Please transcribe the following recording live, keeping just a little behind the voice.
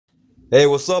Hey,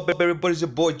 what's up, everybody? It's your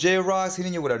boy J Rocks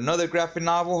hitting you with another graphic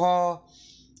novel haul.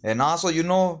 And also,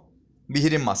 be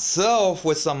hitting myself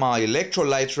with some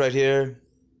electrolytes right here.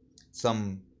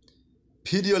 Some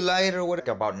Pedialyte or what,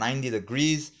 about 90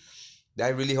 degrees.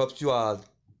 That really helps you so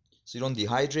you don't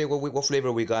dehydrate. What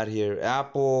flavor we got here?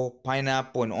 Apple,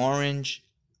 pineapple, and orange.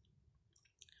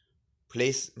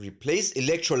 Replace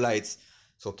electrolytes.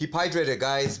 So keep hydrated,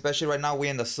 guys. Especially right now,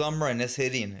 we're in the summer and it's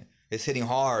hitting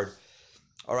hard.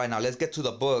 All right, now let's get to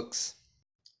the books.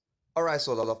 Alright,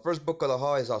 so the first book of the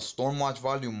haul is StormWatch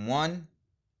Volume 1.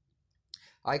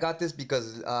 I got this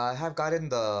because I have gotten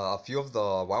a few of the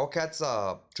Wildcats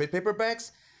trade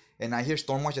paperbacks, and I hear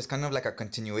StormWatch is kind of like a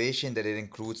continuation, that it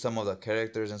includes some of the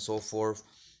characters and so forth.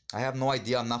 I have no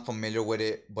idea, I'm not familiar with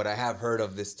it, but I have heard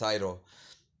of this title.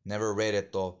 Never read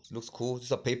it though. It looks cool. It's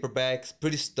a paperback, it's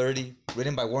pretty sturdy,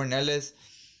 written by Warren Ellis.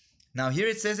 Now here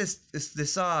it says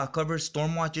this covers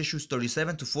Stormwatch issues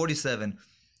 37 to 47.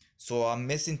 So I'm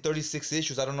missing 36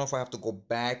 issues. I don't know if I have to go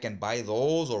back and buy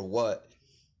those or what.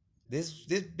 This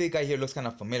big guy here looks kind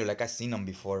of familiar, like I've seen him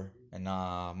before. And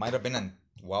might have been on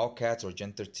Wildcats or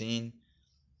Gen 13.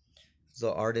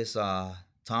 The artist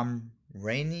Tom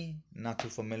Rainey. Not too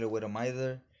familiar with him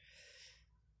either.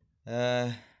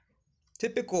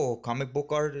 Typical comic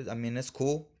book art. I mean, it's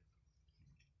cool.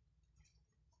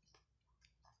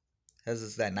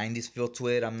 Has that 90s feel to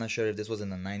it. I'm not sure if this was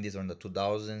in the 90s or in the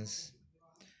 2000s.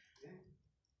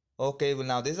 Okay, well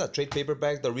now this is a trade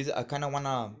paperback. The reason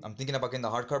I'm thinking about getting the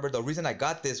hardcover. The reason I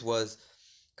got this was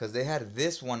because they had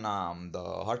this one, the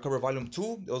hardcover volume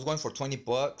 2. It was going for 20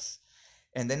 bucks.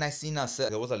 And then I seen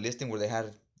there was a listing where they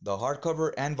had the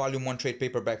hardcover and volume 1 trade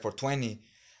paperback for 20.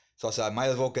 So I said I might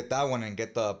as well get that one and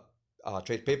get the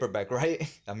trade paperback, right?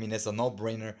 I mean, it's a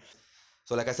no-brainer.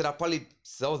 So like I said, I'll probably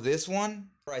sell this one.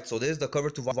 All right, so this is the cover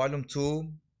to volume 2.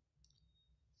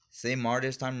 Same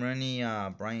artist, Tom Rainey,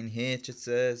 Brian Hitch, it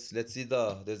says. Let's see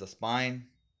there's the spine.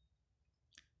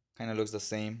 Kind of looks the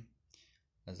same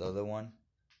as the other one.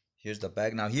 Here's the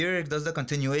back. Now here it does the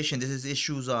continuation. This is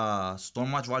issues,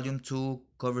 Stormwatch Volume 2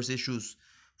 covers issues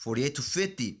 48 to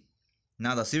 50.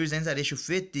 Now the series ends at issue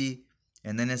 50.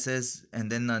 And then it says,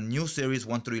 and then a new series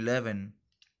 1 through 11.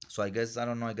 So I guess, I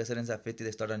don't know, I guess it ends at 50.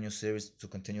 They start a new series to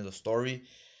continue the story.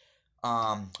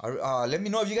 Let me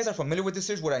know if you guys are familiar with this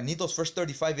series. Would I need those first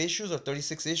 35 issues or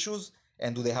 36 issues?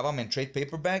 And do they have them in trade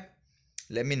paperback?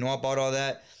 Let me know about all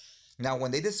that. Now,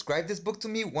 when they describe this book to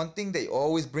me, one thing they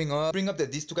always bring up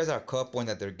that these two guys are a couple and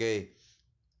that they're gay.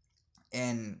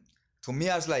 And to me,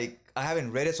 I was like, I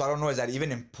haven't read it, so I don't know, is that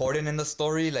even important in the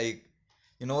story? Like,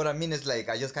 you know what I mean? It's like,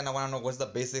 I just kind of want to know what's the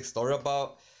basic story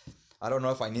about. I don't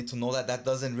know if I need to know that. That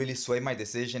doesn't really sway my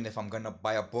decision if I'm going to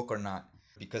buy a book or not.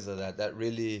 Because of that, that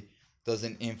really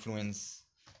doesn't influence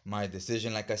my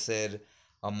decision. Like I said,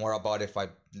 I'm more about if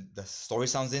the story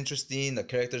sounds interesting, the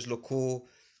characters look cool,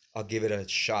 I'll give it a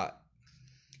shot.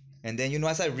 And then,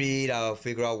 as I read, I'll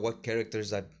figure out what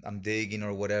characters I'm digging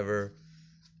or whatever.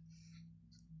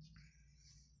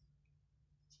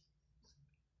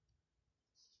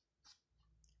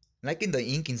 Liking the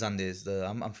inkings on this.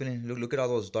 I'm feeling, look at all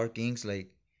those dark inks.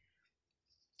 Like,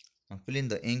 I'm feeling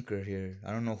the inker here. I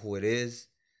don't know who it is.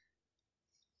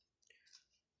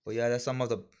 But yeah, that's some of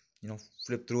the,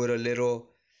 flip through it a little.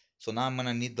 So now I'm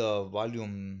gonna need the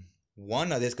volume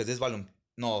 1 of this, because this is volume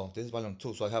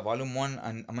 2. So I have volume 1,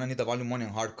 and I'm gonna need the volume 1 in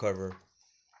hardcover.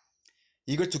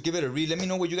 Eager to give it a read. Let me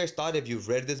know what you guys thought, if you've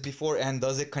read this before, and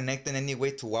does it connect in any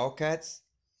way to Wildcats?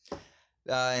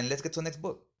 And let's get to the next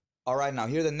book. Alright, now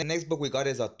here the next book we got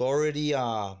is Authority.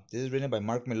 This is written by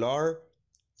Mark Millar.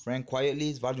 Frank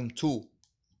Quietly's volume 2.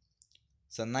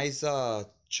 It's a nice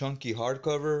chunky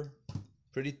hardcover.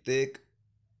 Pretty thick.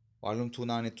 Volume 2,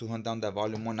 now I need to hunt down that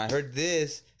volume 1. I heard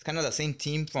this. It's kind of the same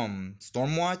team from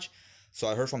Stormwatch. So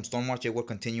I heard from Stormwatch it will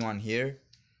continue on here.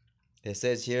 It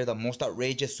says here, the most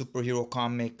outrageous superhero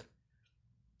comic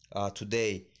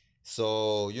today.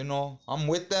 So, I'm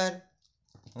with that.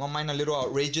 I don't mind a little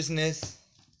outrageousness.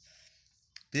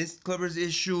 This covers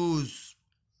issues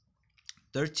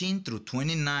 13 through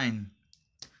 29.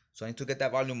 So I need to get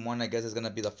that volume 1. I guess it's going to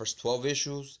be the first 12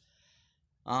 issues.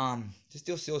 It's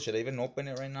still sealed. Should I even open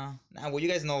it right now? Nah, well, you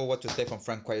guys know what to expect from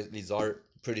Frank Quietly's art.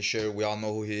 Pretty sure we all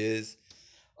know who he is.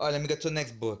 Alright, let me get to the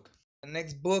next book. The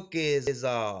next book is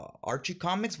Archie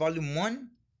Comics Volume 1.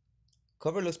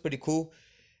 Cover looks pretty cool.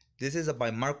 This is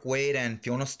by Mark Waid and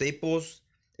Fiona Staples.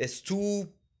 It's two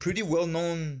pretty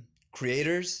well-known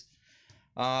creators.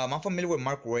 I'm familiar with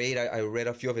Mark Waid. I read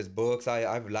a few of his books.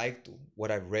 I've liked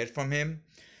what I've read from him.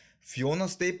 Fiona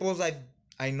Staples,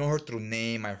 I know her through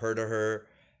name. I heard of her.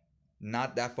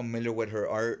 Not that familiar with her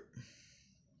art.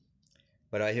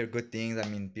 but I hear good things. I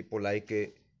mean, people like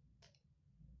it.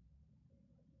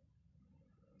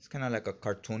 It's kind of like a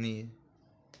cartoony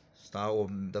style.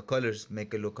 The colors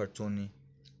make it look cartoony.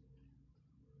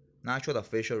 Not sure the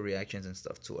facial reactions and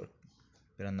stuff too are a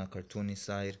bit on the cartoony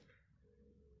side.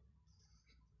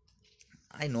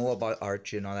 I know about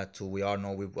Archie and all that too. We all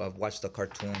know I've watched the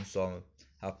cartoon, so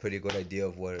I have a pretty good idea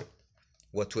of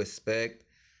what to expect.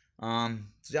 So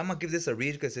yeah, I'm gonna give this a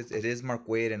read because it is Mark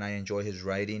Waid and I enjoy his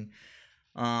writing.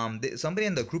 Somebody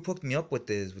in the group hooked me up with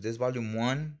this volume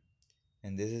 1,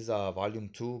 and this is volume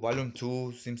 2. Volume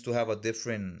 2 seems to have a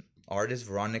different artist,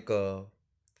 Veronica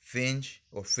Finch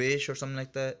or Fish or something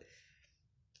like that.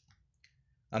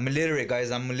 I'm illiterate,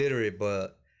 guys. I'm illiterate,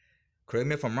 but correct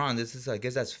me if I'm wrong. This is, I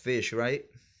guess that's Fish, right?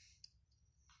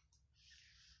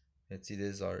 Let's see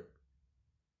this art.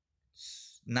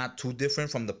 It's not too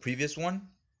different from the previous one.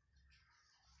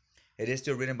 It is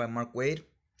still written by Mark Waid.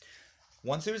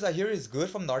 One series I hear is good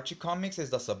from the Archie comics is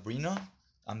the Sabrina.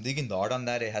 I'm digging the art on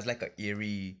that. It has like a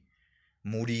eerie,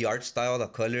 moody art style, the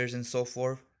colors and so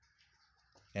forth.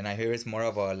 And I hear it's more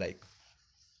of a like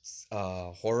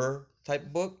horror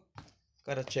type book.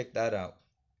 Gotta check that out.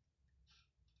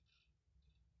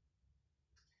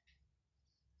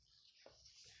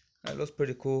 That looks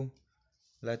pretty cool.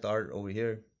 I like the art over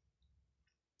here.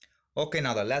 Okay,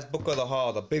 now the last book of the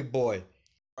haul, the big boy.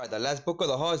 Alright, the last book of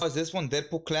the haul is this one,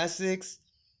 Deadpool Classics.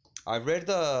 I read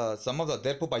some of the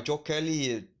Deadpool by Joe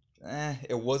Kelly.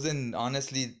 It wasn't,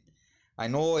 honestly. I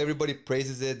know everybody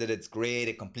praises it, that it's great.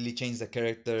 It completely changed the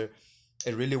character.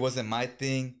 It really wasn't my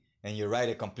thing. And you're right,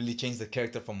 it completely changed the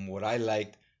character from what I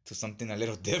liked to something a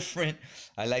little different.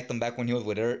 I liked him back when he was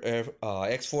with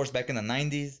X-Force back in the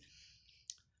 90s.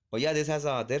 But yeah, this has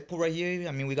Deadpool right here.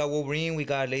 I mean, we got Wolverine, we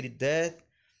got Lady Death.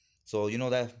 So, you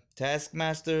know, that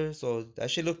Taskmaster. So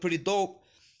that shit look pretty dope.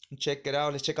 Check it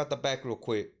out. Let's check out the back real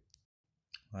quick.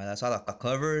 Alright, that's all the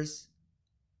covers.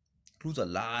 Includes a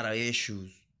lot of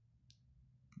issues.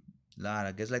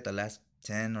 I guess like the last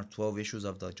 10 or 12 issues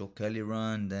of the Joe Kelly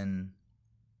run. Then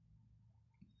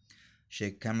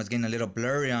shit, camera's getting a little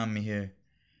blurry on me here.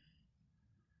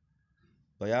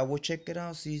 But yeah, we'll check it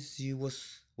out. See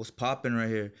what's popping right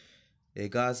here. It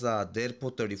got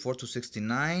Deadpool 34 to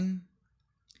 69,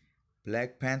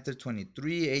 Black Panther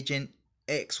 23, Agent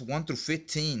X 1 through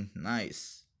 15.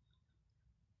 Nice.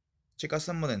 Check out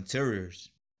some of the interiors.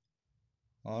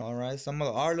 Alright, some of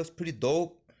the art looks pretty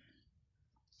dope.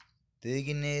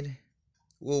 Digging it.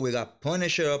 Whoa, we got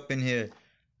Punisher up in here.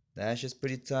 That's just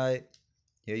pretty tight.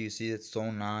 Here you see it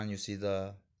sewn on. You see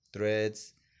the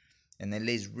threads. And it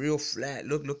lays real flat.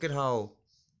 Look at how.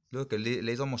 Look, it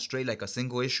lays almost straight like a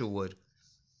single issue would.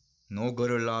 No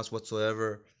gutter loss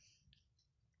whatsoever.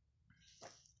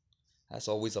 That's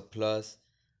always a plus.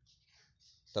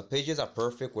 The pages are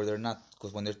perfect where they're not,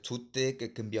 because when they're too thick,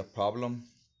 it can be a problem.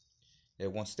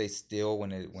 It won't stay still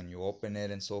when you open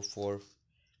it and so forth.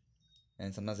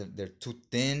 And sometimes if they're too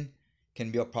thin,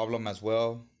 can be a problem as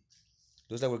well.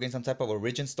 Looks like we're getting some type of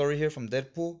origin story here from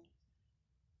Deadpool.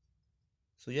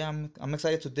 So yeah, I'm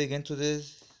excited to dig into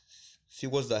this. See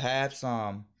what's the haps.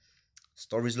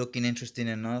 Story's looking interesting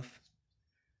enough.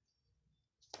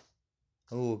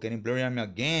 Oh, getting blurry on me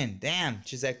again. Damn,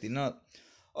 she's acting up.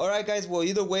 Alright guys, well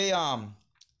either way,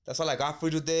 that's all I got for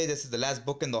you today. This is the last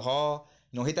book in the haul.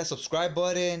 You know, hit that subscribe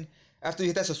button. After you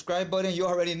hit that subscribe button, you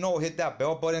already know, hit that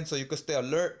bell button so you can stay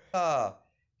alert.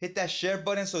 Hit that share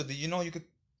button so that you know you could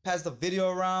pass the video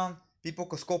around. People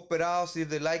could scope it out, see if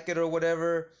they like it or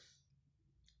whatever.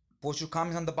 Post your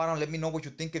comments on the bottom. Let me know what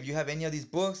you think if you have any of these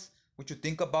books. What you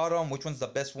think about them. Which one's the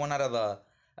best one out of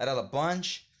the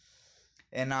bunch.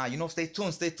 And you know, stay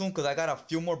tuned because I got a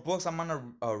few more books. I'm gonna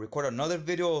record another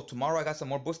video tomorrow. I got some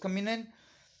more books coming in,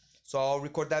 so I'll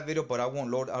record that video, but I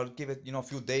won't load. I'll give it, you know, a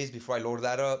few days before I load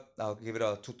that up. I'll give it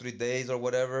 2-3 days or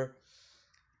whatever.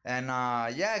 And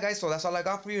yeah guys, so that's all I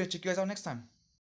got for you. Check you guys out next time.